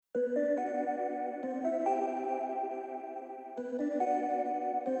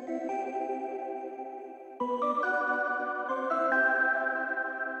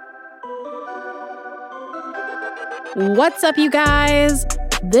What's up, you guys?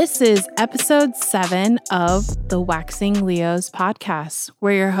 This is episode 7 of the Waxing Leos podcast.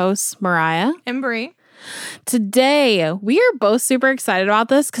 We're your hosts, Mariah and Brie. Today, we are both super excited about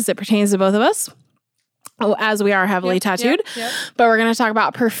this because it pertains to both of us, as we are heavily tattooed. Yep. But we're going to talk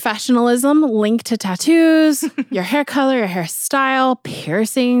about professionalism linked to tattoos, your hair color, your hairstyle,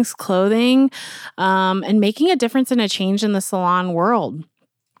 piercings, clothing, and making a difference and a change in the salon world.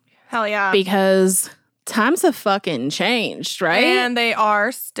 Hell yeah. Because times have fucking changed, right? And they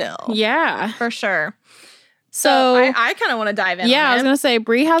are still. Yeah. For sure. So I kind of want to dive in. Yeah, on I was it. going to say,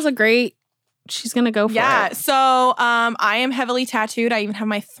 Brie has a great, she's going to go for it. So I am heavily tattooed. I even have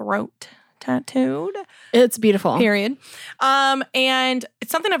my throat tattooed. It's beautiful. Period. And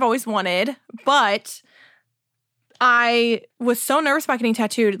it's something I've always wanted, but I was so nervous about getting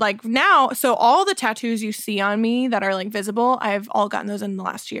tattooed. Like now, so all the tattoos you see on me that are like visible, I've all gotten those in the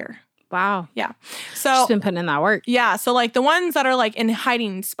last year. Wow. Yeah. So she's been putting in that work. Yeah. So like the ones that are like in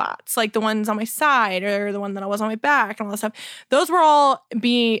hiding spots, like the ones on my side or the one that I was on my back and all that stuff, those were all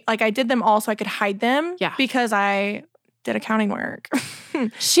I did them all so I could hide them. Yeah. Because I did accounting work.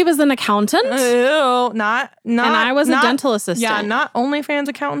 She was an accountant? Ew, not. And I was a dental assistant. Yeah, not OnlyFans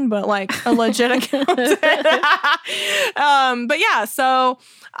accountant, but like a legit accountant. But yeah, so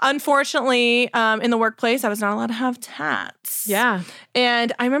unfortunately, in the workplace, I was not allowed to have tats. Yeah.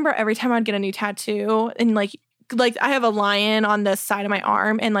 And I remember every time I'd get a new tattoo and like I have a lion on the side of my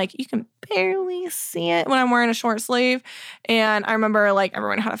arm and like you can barely see it when I'm wearing a short sleeve. And I remember like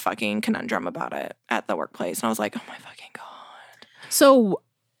everyone had a fucking conundrum about it at the workplace. And I was like, oh my fucking God. So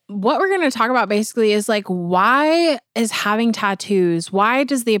what we're going to talk about basically is like, why is having tattoos, why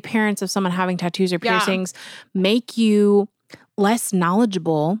does the appearance of someone having tattoos or piercings make you less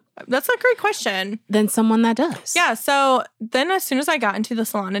knowledgeable? That's a great question. Than someone that does. Yeah. So then as soon as I got into the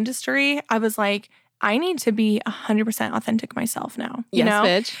salon industry, I was like, I need to be 100% authentic myself now. You know?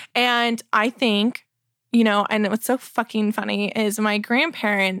 Bitch. And I think, and what's so fucking funny is my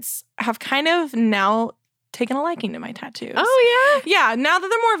grandparents have kind of now taken a liking to my tattoos. Oh, yeah? Yeah. Now that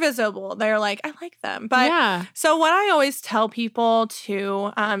they're more visible, they're like, I like them. But so what I always tell people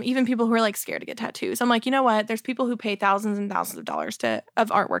to, even people who are like scared to get tattoos, I'm like, you know what? There's people who pay thousands and thousands of dollars of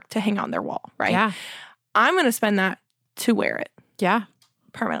artwork to hang on their wall, right? Yeah. I'm going to spend that to wear it. Yeah.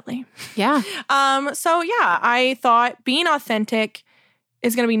 Permanently. Yeah. So yeah, I thought being authentic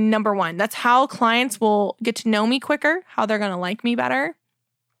is going to be number one. That's how clients will get to know me quicker, how they're going to like me better.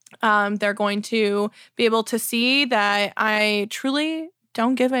 They're going to be able to see that I truly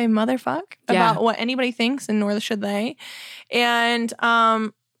don't give a motherfuck about what anybody thinks, and nor should they. And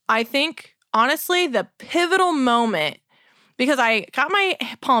I think, honestly, the pivotal moment, because I got my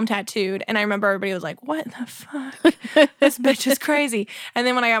palm tattooed, and I remember everybody was like, what the fuck? This bitch is crazy. And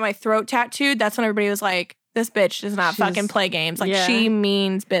then when I got my throat tattooed, that's when everybody was like, this bitch does not fucking play games. Like, she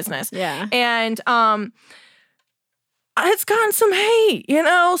means business. Yeah. And it's gotten some hate,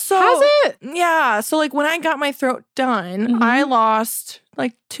 So has it? Yeah. So like when I got my throat done, I lost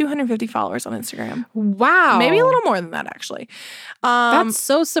like 250 followers on Instagram. Wow. Maybe a little more than that, actually. That's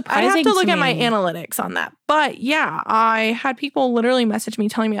so surprising. I have to look at my me. analytics on that. But yeah, I had people literally message me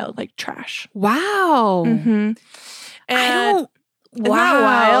telling me I look like trash. Wow. Mm-hmm. And Isn't that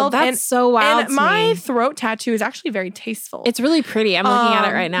wild? That's so wild. And my throat tattoo is actually very tasteful. It's really pretty. I'm looking at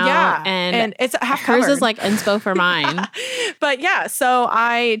it right now. Yeah. And it's half hers covered. is like inspo for mine. But yeah, so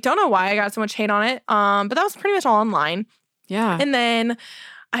I don't know why I got so much hate on it. But that was pretty much all online. Yeah. And then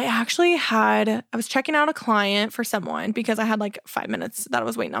I was checking out a client for someone because I had like 5 minutes that I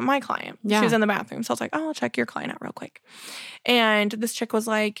was waiting on my client. Yeah. She was in the bathroom. So I was like, oh, I'll check your client out real quick. And this chick was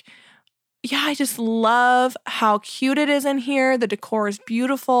like, yeah, I just love how cute it is in here. The decor is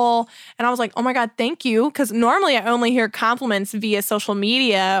beautiful. And I was like, oh my God, thank you. Because normally I only hear compliments via social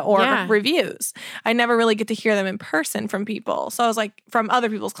media or reviews. I never really get to hear them in person from people. So I was like, from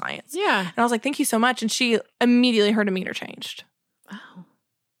other people's clients. Yeah. And I was like, thank you so much. And she immediately, her demeanor changed. Oh.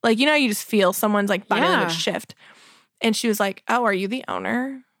 Like, you just feel someone's like body language shift. And she was like, oh, are you the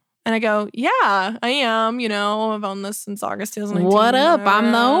owner? And I go, yeah, I am. I've owned this since August 2019. What up?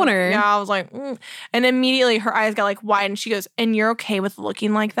 I'm the owner. Yeah, I was like, And immediately her eyes got like wide and she goes, and you're okay with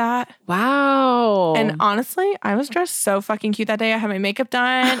looking like that? Wow. And honestly, I was dressed so fucking cute that day. I had my makeup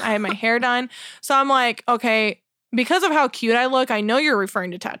done. I had my hair done. So I'm like, okay, because of how cute I look, I know you're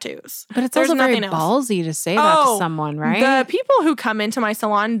referring to tattoos. But it's also very ballsy to say that to someone, right? The people who come into my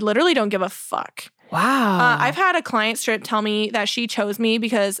salon literally don't give a fuck. Wow. I've had a client straight tell me that she chose me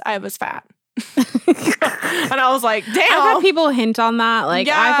because I was fat. And I was like, damn. I've had people hint on that. Like,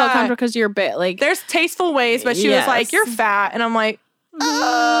 I felt comfortable because you're a bit like. There's tasteful ways, but she was like, you're fat. And I'm like,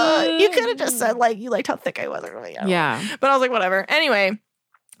 You could have just said, like, you liked how thick I was. Yeah. But I was like, whatever. Anyway,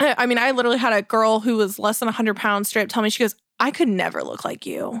 I mean, I literally had a girl who was less than 100 pounds straight up tell me, she goes, I could never look like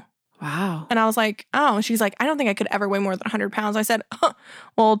you. Wow. And I was like, oh. She's like, I don't think I could ever weigh more than 100 pounds. I said,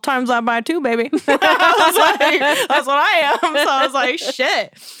 well, times that by 2, baby. I was like, that's what I am. So I was like,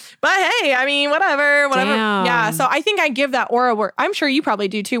 shit. But hey, I mean, whatever. Damn. Yeah. So I think I give that aura where I'm sure you probably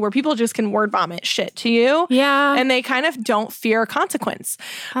do too, where people just can word vomit shit to you. Yeah. And they kind of don't fear consequence.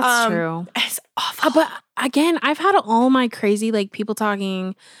 That's true. It's awful. But again, I've had all my crazy, like, people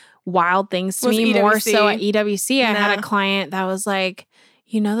talking wild things to Was me, EWC? more so at EWC. I had Nah. a client that was like,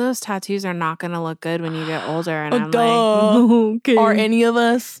 you know, those tattoos are not going to look good when you get older. And I'm duh. like, okay. Or any of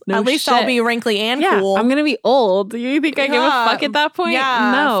us. No At least shit. I'll be wrinkly and Yeah, cool. I'm going to be old. Do you think I give a fuck at that point?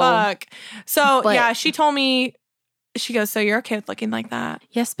 Yeah, No. fuck. So, But- yeah, she told me, she goes, so you're okay with looking like that?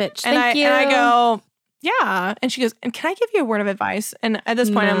 Yes, bitch. And Thank you. And I go, yeah. And she goes, and can I give you a word of advice? And at this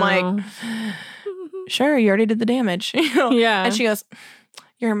point, I'm like, No. sure, you already did the damage. You know? Yeah. And she goes,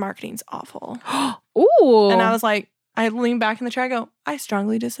 your marketing's awful. Ooh. And I was like, I lean back in the chair. I go, I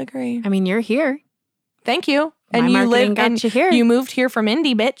strongly disagree. I mean, you're here. Thank you. My And you marketing live got and you here. you moved here from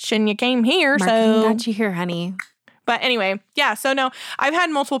Indy, bitch, and you came here. Marketing So got you here, honey. But anyway, yeah. So no, I've had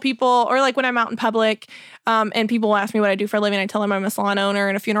multiple people, or like when I'm out in public, and people ask me what I do for a living, I tell them I'm a salon owner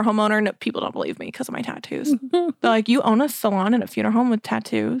and a funeral home owner, and people don't believe me because of my tattoos. They're like, "You own a salon and a funeral home with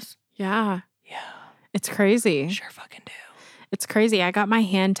tattoos?" Yeah. Yeah, It's crazy. sure, fucking do. It's crazy. I got my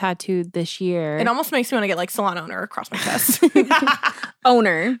hand tattooed this year. It almost makes me want to get like salon owner across my chest.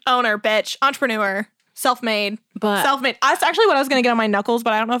 Owner. Owner, bitch, entrepreneur, self-made, But self-made. That's actually what I was gonna get on my knuckles,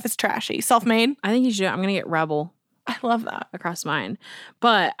 but I don't know if it's trashy. Self-made. I think you should. I'm going to get Rebel I love that. across mine.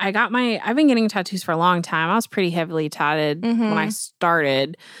 But I've been getting tattoos for a long time. I was pretty heavily tatted when I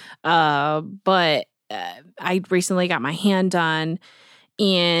started. But I recently got my hand done,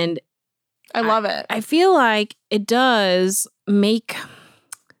 and I love it. I feel like it does make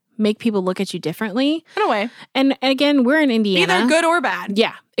people look at you differently. In a way, And again, we're in Indiana. either good or bad.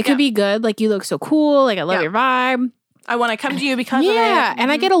 Yeah. It could Yeah. be good. Like, you look so cool. Like, I love Yeah. your vibe. I want to come to you because of it. Yeah.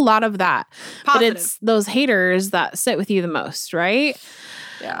 And I get a lot of that. Positive. But it's those haters that sit with you the most, right?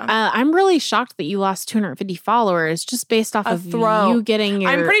 Yeah. I'm really shocked that you lost 250 followers just based off A of throw. you getting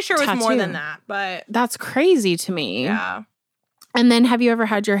your I'm pretty sure it was more tattoo. than that, but That's crazy to me. yeah. And then, have you ever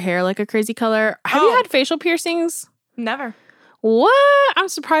had your hair like a crazy color? Have you Oh. had facial piercings? Never. What? I'm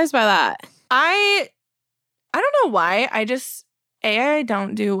surprised by that. I don't know why. I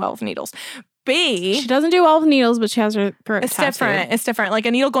don't do well with needles. B, She doesn't do well with needles, but she has her throat it's tattoo. different. It's different. Like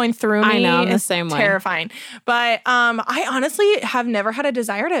a needle going through me. I know, I'm the is same way. terrifying. But I honestly have never had a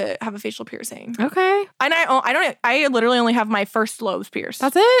desire to have a facial piercing. Okay. And I literally only have my first lobes pierced.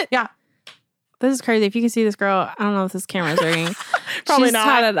 That's it? Yeah. This is crazy. If you can see this girl, I don't know if this camera's working. Probably She's not.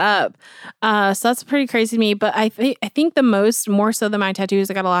 tatted up. So that's pretty crazy to me. But I think more so than my tattoos,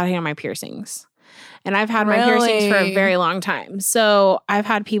 I got a lot of hair on my piercings. And I've had my piercings for a Really? very long time. So I've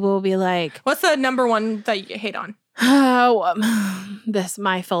had people be like, What's the number one that you hate on? oh,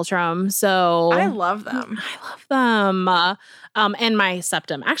 my philtrum. So I love them. I love them. And my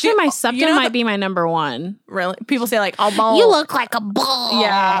septum. Actually, You- my you septum know might be my number one. Really? People say like, "Oh, ball." You look like a ball.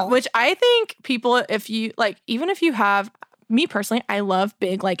 Yeah, which I think people, if you like, even if you have, me personally, I love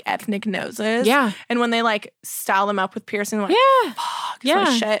big like ethnic noses. Yeah. and when they like style them up with piercing, I'm like, Yeah. fuck, Yeah.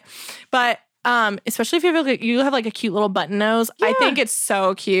 so shit. But especially if you have like a cute little button nose, I Yeah. think it's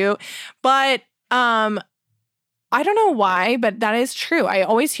so cute. But I don't know why, but that is true. I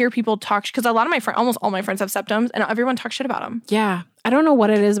always hear people talk because a lot of my friends, almost all my friends have septums, and everyone talks shit about them. Yeah. I don't know what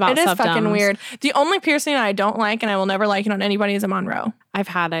it is about It is septums. fucking weird. The only piercing I don't like, and I will never like it on anybody, is a Monroe. I've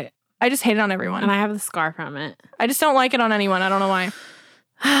had it. I just hate it on everyone. And I have the scar from it. I just don't like it on anyone. I don't know why.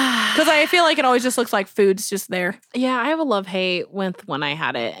 Because I feel like it always just looks like food's just there. Yeah, I have a love-hate with when I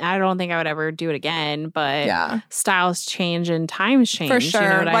had it. I don't think I would ever do it again, but Yeah. styles change and times change. For sure. You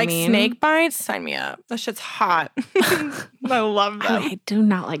know what Like I mean? snake bites, sign me up. That shit's hot. I love them. I do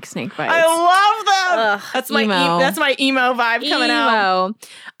not like snake bites. I love them. Ugh, that's my emo. that's my emo vibe coming out. Emo.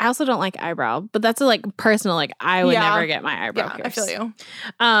 I also don't like eyebrow, but that's a like personal. Like, I would Yeah. never get my eyebrow Yeah, I pierced. feel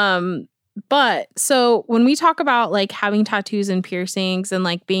you. But so when we talk about like having tattoos and piercings and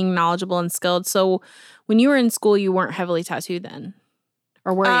like being knowledgeable and skilled, so when you were in school, you weren't heavily tattooed then,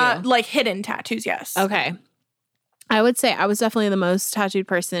 or were you? Like hidden tattoos, yes. Okay. I would say I was definitely the most tattooed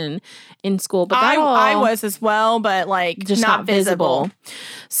person in school, but I was as well, but like just not visible.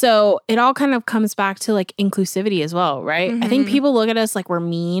 So it all kind of comes back to like inclusivity as well, right? I think Mhm. people look at us like we're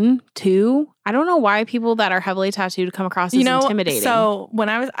mean too. I don't know why people that are heavily tattooed come across as intimidating. So when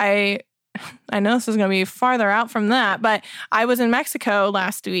I I know this is going to be farther out from that, but I was in Mexico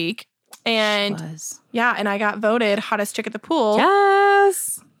last week and and I got voted hottest chick at the pool.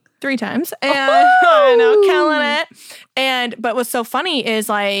 Yes. 3 times. And I know, killing it. But what's so funny is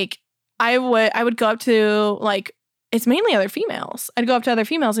like, I would go up to like, it's mainly other females. I'd go up to other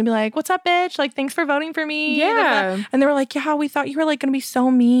females and be like, what's up, bitch? Like, thanks for voting for me. Yeah. And they were like, yeah, we thought you were like going to be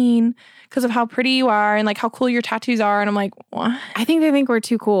so mean because of how pretty you are and like how cool your tattoos are. And I'm like, what? I think they think we're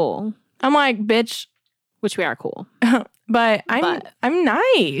too cool. I'm like, bitch. Which we are cool. but I'm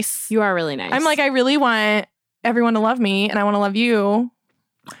nice. You are really nice. I'm like, I really want everyone to love me and I want to love you.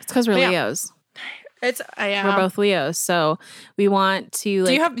 It's because we're Leos. We're both Leos. So we want to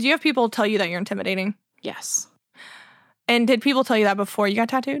like. Do you have people tell you that you're intimidating? Yes. And did people tell you that before you got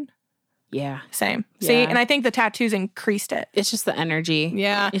tattooed? Yeah. Same. Yeah. See, and I think the tattoos increased it. It's just the energy.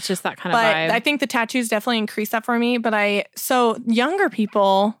 Yeah. It's just that kind of vibe. I think the tattoos definitely increased that for me. But so younger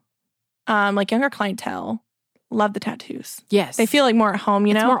people, like younger clientele, love the tattoos. Yes. They feel like more at home,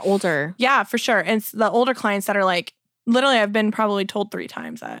 you know? It's more older. Yeah, for sure. And it's the older clients that are like, literally, I've been probably told 3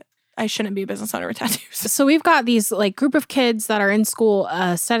 times that I shouldn't be a business owner with tattoos. So we've got these like group of kids that are in school,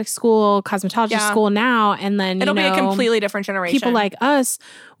 aesthetic school, cosmetology school now. And then, it'll be a completely different generation. People like us,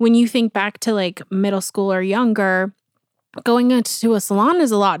 when you think back to like middle school or younger, going into a salon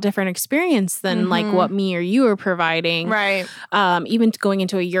is a lot different experience than like what me or you are providing. Right. Even going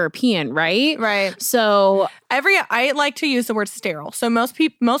into a European, right? Right. So I like to use the word sterile. So most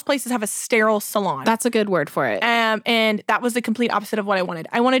places have a sterile salon. That's a good word for it. And that was the complete opposite of what I wanted.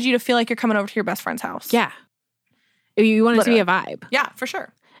 I wanted you to feel like you're coming over to your best friend's house. Yeah. You want it to be a vibe. Yeah, for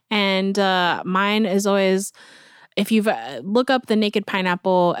sure. And mine is always, if you've look up the Naked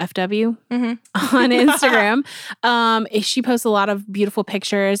Pineapple FW on Instagram, she posts a lot of beautiful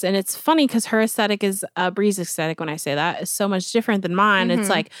pictures, and it's funny because her aesthetic is Bree's aesthetic. When I say that, is so much different than mine. It's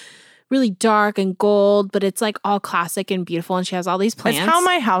like really dark and gold, but it's like all classic and beautiful. And she has all these plants. That's how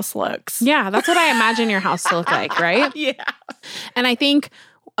my house looks. Yeah, that's what I imagine your house to look like, right? Yeah. And I think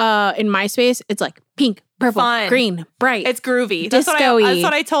in my space, it's like pink, purple, green, bright. It's groovy. Disco-y. That's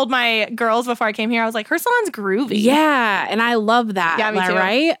what I told my girls before I came here. I was like, her salon's groovy. Yeah, and I love that. Yeah, me too.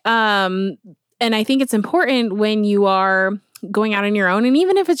 Right? And I think it's important when you are going out on your own, and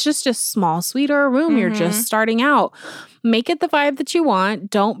even if it's just a small suite or a room, you're just starting out, make it the vibe that you want.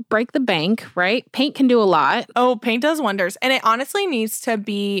 Don't break the bank, right? Paint can do a lot. Oh, paint does wonders. And it honestly needs to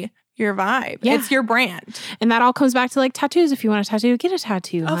be your vibe. Yeah. It's your brand. And that all comes back to like tattoos. If you want a tattoo, get a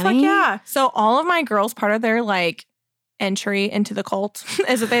tattoo, honey. Fuck yeah. So all of my girls, part of their like entry into the cult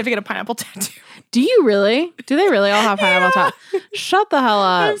is that they have to get a pineapple tattoo. Do you really? Do they really all have pineapple tattoo? Shut the hell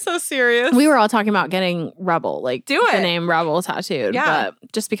up. I'm so serious. We were all talking about getting Rebel, like do it. The name Rebel tattooed. Yeah.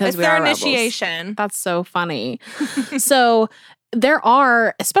 But just because it's we their are initiation. Rebels. That's so funny. So there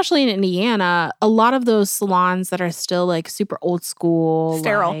are, especially in Indiana, a lot of those salons that are still like super old school,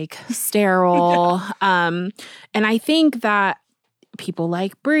 sterile. And I think that people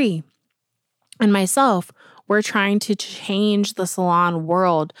like Bree and myself, we're trying to change the salon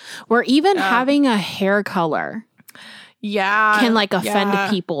world. We're even having a hair color. Yeah. Can like offend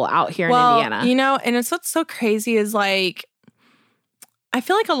people out here in Indiana. You know, and it's what's so crazy is like, I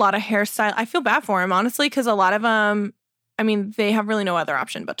feel like a lot of hairstyle, I feel bad for them, honestly, because a lot of them, I mean, they have really no other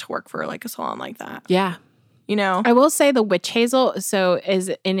option but to work for like a salon like that. Yeah. You know? I will say the Witch Hazel, so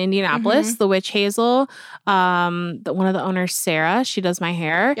is in Indianapolis, the Witch Hazel, one of the owners, Sarah, she does my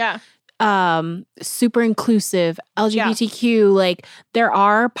hair. Yeah. Super inclusive, LGBTQ, like there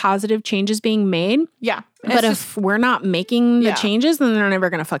are positive changes being made. Yeah. But if we're not making the changes, then they're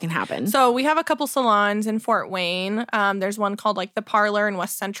never going to fucking happen. So we have a couple salons in Fort Wayne. There's one called like The Parlor in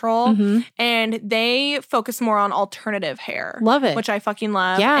West Central. And they focus more on alternative hair. Love it. Which I fucking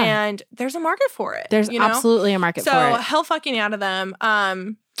love. Yeah. And there's a market for it. There's absolutely a market for it. So hell fucking out of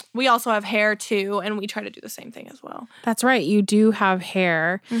them. We also have hair too, and we try to do the same thing as well. That's right. You do have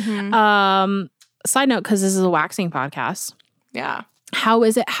hair. Side note, because this is a waxing podcast. Yeah. How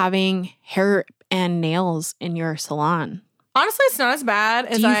is it having hair and nails in your salon? Honestly, it's not as bad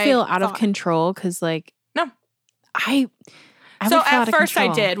as I Do you feel out of control? Because like, no. I so at first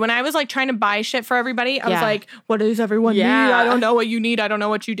I did. When I was like trying to buy shit for everybody, I was like, what does everyone need? I don't know what you need. I don't know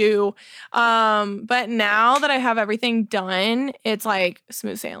what you do. But now that I have everything done, it's like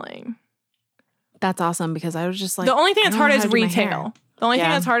smooth sailing. That's awesome because I was just like, the only thing that's hard is retail. The only thing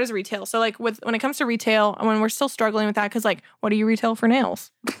that's hard is retail. So like when it comes to retail, when we're still struggling with that, because like, what do you retail for nails?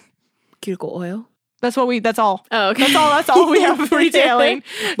 Cuticle oil. That's all. Oh, okay. That's all we have retailing.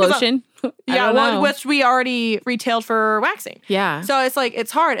 Lotion. Which we already retailed for waxing. Yeah. So it's like,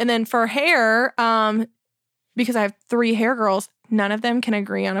 it's hard. And then for hair, because I have 3 hair girls, none of them can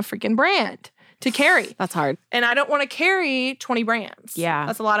agree on a freaking brand to carry. That's hard. And I don't want to carry 20 brands. Yeah.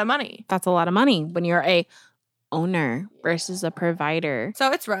 That's a lot of money. That's a lot of money when you're a owner versus a provider.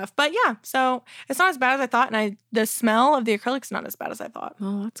 So it's rough. But yeah, so it's not as bad as I thought. And the smell of the acrylic's not as bad as I thought.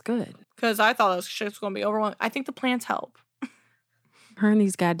 Oh, that's good. Because I thought those shit's going to be overwhelming. I think the plants help. Her and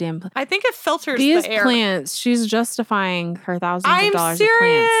these goddamn I think it filters these the air. plants. She's justifying her thousands I'm of dollars serious. of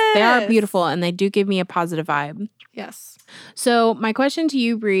plants. They are beautiful and they do give me a positive vibe. Yes. So my question to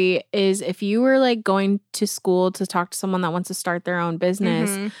you, Brie, is if you were like going to school to talk to someone that wants to start their own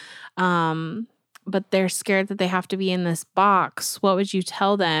business, but they're scared that they have to be in this box, what would you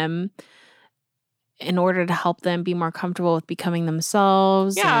tell them in order to help them be more comfortable with becoming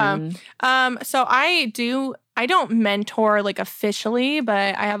themselves? Yeah. So I don't mentor like officially,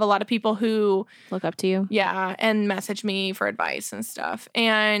 but I have a lot of people who look up to you. Yeah, and message me for advice and stuff.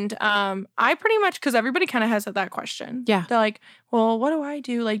 And I pretty much, because everybody kind of has that question. Yeah. They're like, well, what do I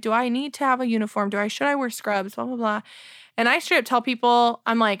do? Like, do I need to have a uniform? Should I wear scrubs? Blah, blah, blah. And I straight up tell people,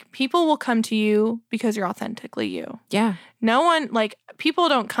 I'm like, people will come to you because you're authentically you. Yeah. No one, like, people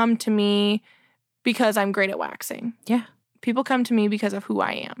don't come to me because I'm great at waxing. Yeah. People come to me because of who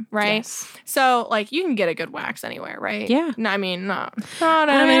I am, right? Yes. So, like, you can get a good wax anywhere, right? Yeah. No, I mean, not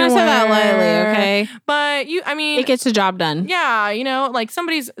I mean, I said that lightly, okay? But it gets the job done. Yeah, you know, like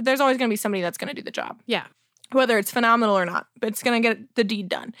there's always going to be somebody that's going to do the job. Yeah. Whether it's phenomenal or not, but it's going to get the deed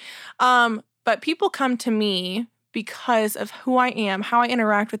done. But people come to me because of who I am, how I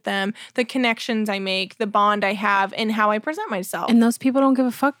interact with them, the connections I make, the bond I have, and how I present myself. And those people don't give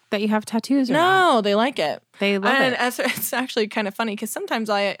a fuck that you have tattoos or not. No, they like it. They love it. And it's actually kind of funny because sometimes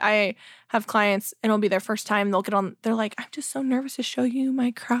I have clients and it'll be their first time. They'll get on. They're like, I'm just so nervous to show you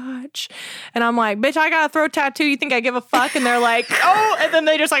my crotch. And I'm like, bitch, I got a throat tattoo. You think I give a fuck? And they're like, oh. And then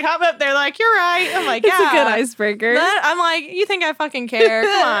they just like hop up. They're like, you're right. I'm like, yeah. It's a good icebreaker. I'm like, you think I fucking care?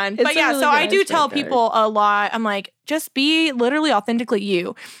 Come on. But yeah, so I do tell people a lot. I'm like, just be literally authentically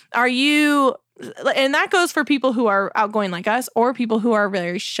you. Are you... And that goes for people who are outgoing like us or people who are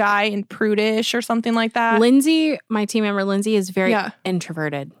very shy and prudish or something like that. Lindsay, my team member Lindsay, is very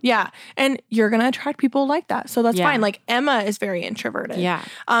introverted. Yeah. And you're going to attract people like that. So that's fine. Like Emma is very introverted. Yeah.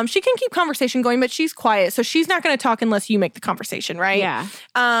 She can keep conversation going, but she's quiet. So she's not going to talk unless you make the conversation, right? Yeah.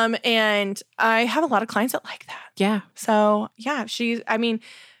 And I have a lot of clients that like that. Yeah. So yeah,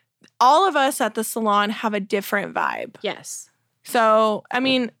 all of us at the salon have a different vibe. Yes. So,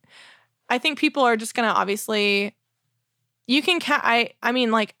 I think people are just going to obviously, you can,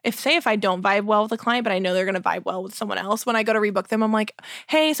 if I don't vibe well with a client, but I know they're going to vibe well with someone else, when I go to rebook them, I'm like,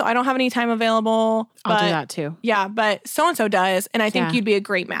 hey, so I don't have any time available. I'll do that too. Yeah, but so-and-so does, and I think you'd be a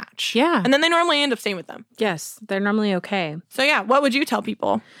great match. Yeah. And then they normally end up staying with them. Yes, they're normally okay. So yeah, what would you tell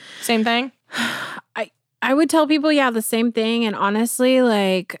people? Same thing? I would tell people, the same thing. And honestly,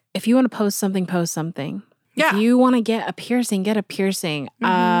 like, if you want to post something, post something. Yeah. If you want to get a piercing, get a piercing.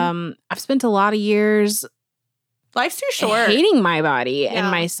 I've spent a lot of years life's too short hating my body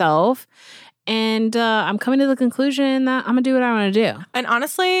and myself. And I'm coming to the conclusion that I'm going to do what I want to do. And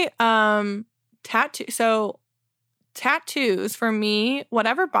honestly, tattoos for me,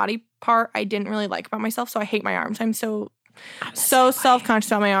 whatever body part I didn't really like about myself. So I hate my arms. I'm so self-conscious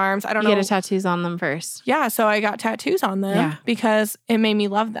about my arms. I don't know. You get tattoos on them first. Yeah, so I got tattoos on them because it made me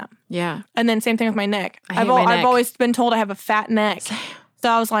love them. Yeah. And then same thing with my neck. I've always been told I have a fat neck. So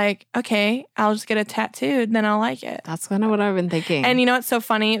I was like, okay, I'll just get it tattooed, then I'll like it. That's kind of what I've been thinking. And you know what's so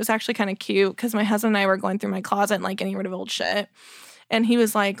funny? It was actually kind of cute because my husband and I were going through my closet and like getting rid of old shit. And he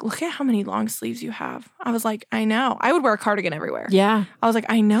was like, look at how many long sleeves you have. I was like, I know. I would wear a cardigan everywhere. Yeah. I was like,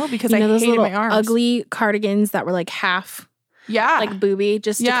 I know because I hated my arms. Ugly cardigans that were like half. Yeah. Like booby,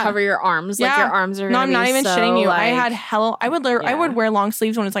 just to cover your arms. Like your arms are No, I'm not even shitting you. Like, I had I would wear long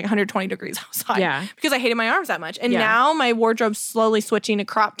sleeves when it's like 120 degrees outside. Yeah. Because I hated my arms that much. And now my wardrobe's slowly switching to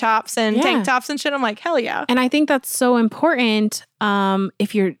crop tops and tank tops and shit. I'm like, hell yeah. And I think that's so important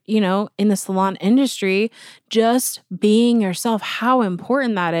if you're, in the salon industry, just being yourself, how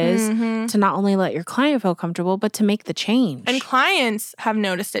important that is to not only let your client feel comfortable, but to make the change. And clients have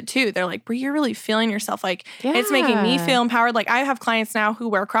noticed it too. They're like, Brie, you're really feeling yourself. Like, it's making me feel empowered. Like, I have clients now who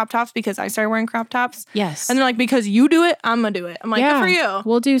wear crop tops because I started wearing crop tops. Yes. And they're like, because you do it, I'm going to do it. I'm like, good for you.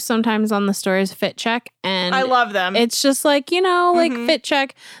 We'll do sometimes on the stories fit check. And I love them. It's just like, like fit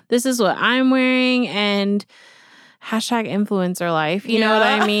check. This is what I'm wearing. And #influencer life. You know what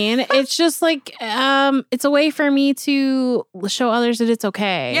I mean? It's just like, it's a way for me to show others that it's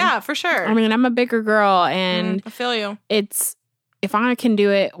okay. Yeah, for sure. I mean, I'm a bigger girl and I feel you. It's, if I can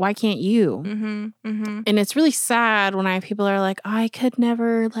do it, why can't you? And it's really sad when I have people that are like, I could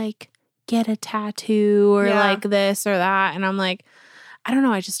never like get a tattoo or Yeah. like this or that. And I'm like, I don't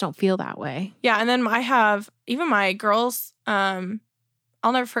know. I just don't feel that way. Yeah. And then I have even my girls, I'll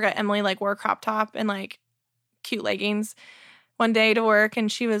never forget Emily like wore a crop top and like cute leggings one day to work.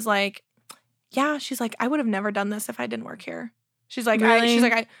 And she was like, yeah, she's like, I would have never done this if I didn't work here. She's like, Really?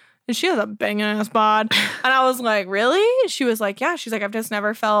 and she has a banging ass bod. And I was like, really? She was like, yeah. She's like, I've just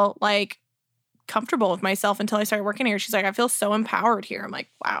never felt like comfortable with myself until I started working here. She's like, I feel so empowered here. I'm like,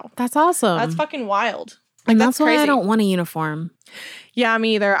 wow. That's awesome. That's fucking wild. and Like, that's why crazy. I don't want a uniform. Yeah,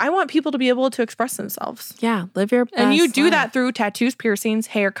 me either. I want people to be able to express themselves. Yeah. Live your best And you do life. that through tattoos, piercings,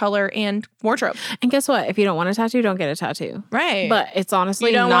 hair color, and wardrobe. And guess what? If you don't want a tattoo, don't get a tattoo. Right. But it's honestly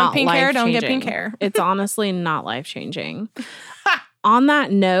you don't not want pink hair, don't get life-changing. pink hair. It's honestly not life-changing. On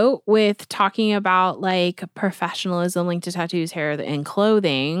that note, with talking about like professionalism linked to tattoos, hair, and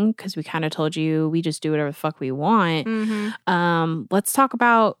clothing, because we kind of told you we just do whatever the fuck we want. Mm-hmm. Let's talk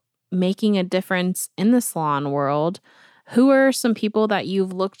about making a difference in the salon world. Who are some people that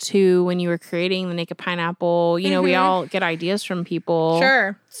you've looked to when you were creating the Naked Pineapple? You know, we all get ideas from people.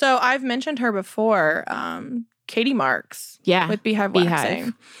 Sure. So I've mentioned her before, Katie Marks. Yeah. With Beehive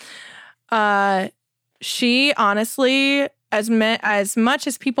Waxing. She honestly, as much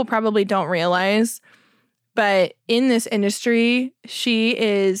as people probably don't realize, but in this industry, she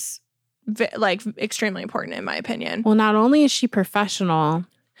is like extremely important in my opinion. Well, not only is she professional,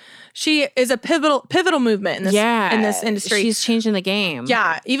 she is a pivotal movement in this industry. She's changing the game.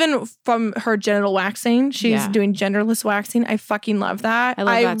 Yeah, even from her genital waxing, she's doing genderless waxing. I fucking love that. I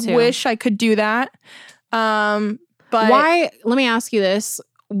love that too. Wish I could do that. But why? Let me ask you this: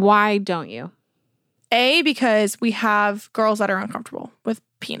 why don't you? Because we have girls that are uncomfortable with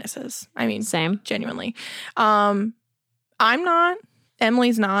penises. I mean, Same. genuinely. I'm not.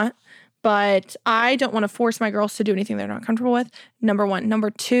 Emily's not. But I don't want to force my girls to do anything they're not comfortable with. Number one. Number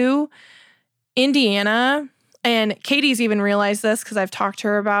two, Indiana, and Katie's even realized this because I've talked to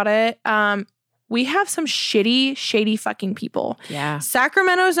her about it. We have some shady fucking people. Yeah.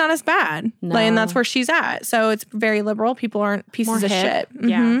 Sacramento's not as bad. No. And that's where she's at. So it's very liberal. People aren't pieces of shit.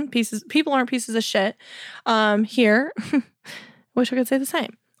 Yeah. People aren't pieces of shit. Here, wish I could say the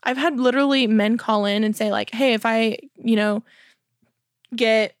same. I've had literally men call in and say like, hey, if I,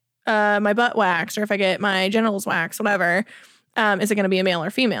 get my butt waxed or if I get my genitals waxed, whatever, is it going to be a male or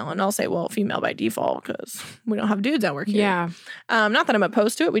female? And I'll say, well, female by default because we don't have dudes that work here. Yeah. Not that I'm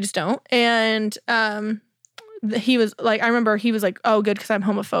opposed to it. We just don't. And he was like, I remember he was like, oh, good because I'm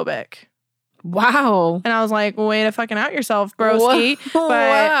homophobic. Wow. And I was like, way to fucking out yourself, broski. Whoa. But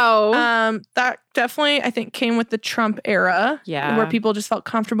Wow. that definitely, I think, came with the Trump era. Yeah. Where people just felt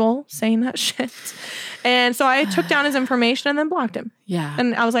comfortable saying that shit. And so I took down his information and then blocked him. Yeah.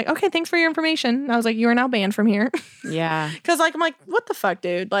 And I was like, okay, thanks for your information. And I was like, you are now banned from here. Yeah. Because I'm like, what the fuck,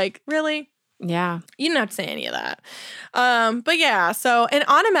 dude? Like, really? Yeah. You didn't have to say any of that. But yeah, so, and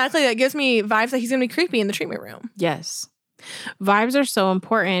automatically that gives me vibes that he's going to be creepy in the treatment room. Yes. Vibes are so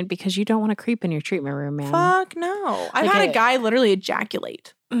important because you don't want to creep in your treatment room, man. Fuck no. I've Like had a guy literally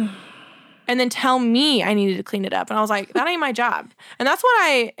ejaculate and then tell me I needed to clean it up. And I was like, that ain't my job. And that's what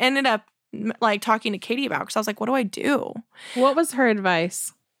I ended up like talking to Katie about because I was like, what do I do? What was her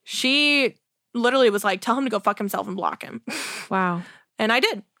advice? She literally was like, tell him to go fuck himself and block him. Wow. And I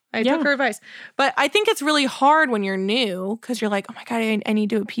did. I took her advice. But I think it's really hard when you're new because you're like, oh my God, I need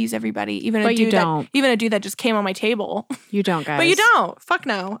to appease everybody. Even a dude that just came on my table. You don't, guys. But you don't. Fuck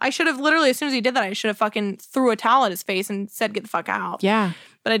no. I should have literally, as soon as he did that, I should have fucking threw a towel at his face and said, get the fuck out. Yeah.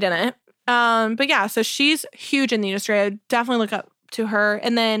 But I didn't. But yeah, so she's huge in the industry. I definitely look up to her.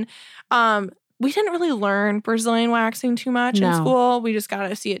 And then we didn't really learn Brazilian waxing too much in school. We just got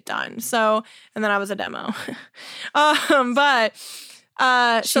to see it done. So, and then I was a demo. But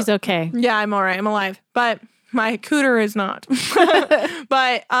she's okay. Yeah, I'm all right. I'm alive. But my cooter is not.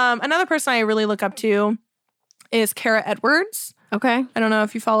 But another person I really look up to is Kara Edwards. Okay. I don't know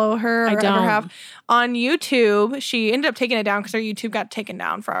if you follow her or I don't. ever have. On YouTube, she ended up taking it down because her YouTube got taken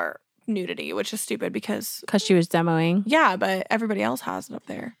down for our nudity, which is stupid because she was demoing. Yeah, but everybody else has it up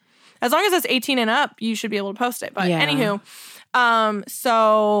there. As long as it's 18 and up, you should be able to post it. But anywho,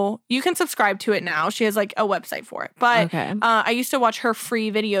 so you can subscribe to it now. She has like a website for it. But I used to watch her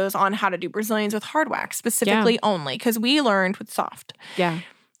free videos on how to do Brazilians with hard wax, specifically only, because we learned with soft. Yeah.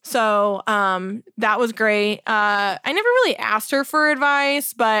 So that was great. I never really asked her for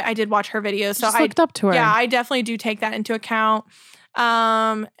advice, but I did watch her videos. So I looked up to her. Yeah, I definitely do take that into account.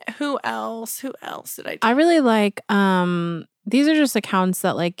 Who else? Who else did I do? I really like these are just accounts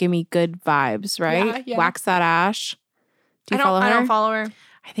that like give me good vibes, right? Yeah. Wax That Ash. Do you follow her? I don't follow her.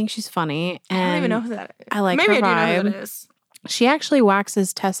 I think she's funny. And I don't even know who that is. I like Maybe her I do know vibe. who that is. She actually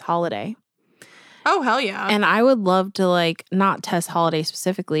waxes Tess Holiday. Oh, hell yeah. And I would love to like not test Holiday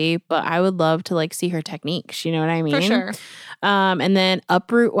specifically, but I would love to like see her techniques. You know what I mean? For sure. And then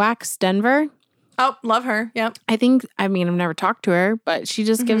Uproot Wax Denver. Oh, love her. Yep. I've never talked to her, but she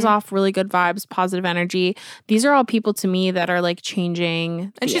just gives off really good vibes, positive energy. These are all people to me that are like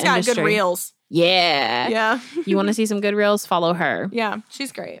changing. And she's got good reels. Yeah. Yeah. You want to see some good reels? Follow her. Yeah,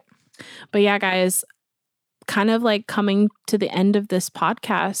 she's great. But yeah, guys, kind of like coming to the end of this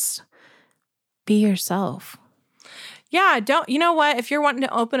podcast, be yourself. Yeah, you know what? If you're wanting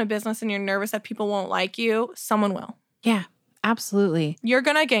to open a business and you're nervous that people won't like you, someone will. Yeah, absolutely. You're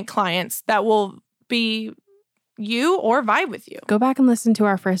going to get clients that will be you or vibe with you. Go back and listen to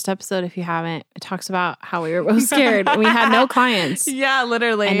our first episode if you haven't. It talks about how we were both scared and we had no clients. Yeah,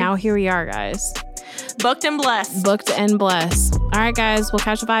 literally. And now here we are, guys. Booked and blessed. Booked and blessed. All right, guys. We'll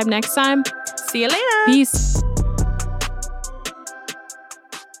catch a vibe next time. See you later. Peace.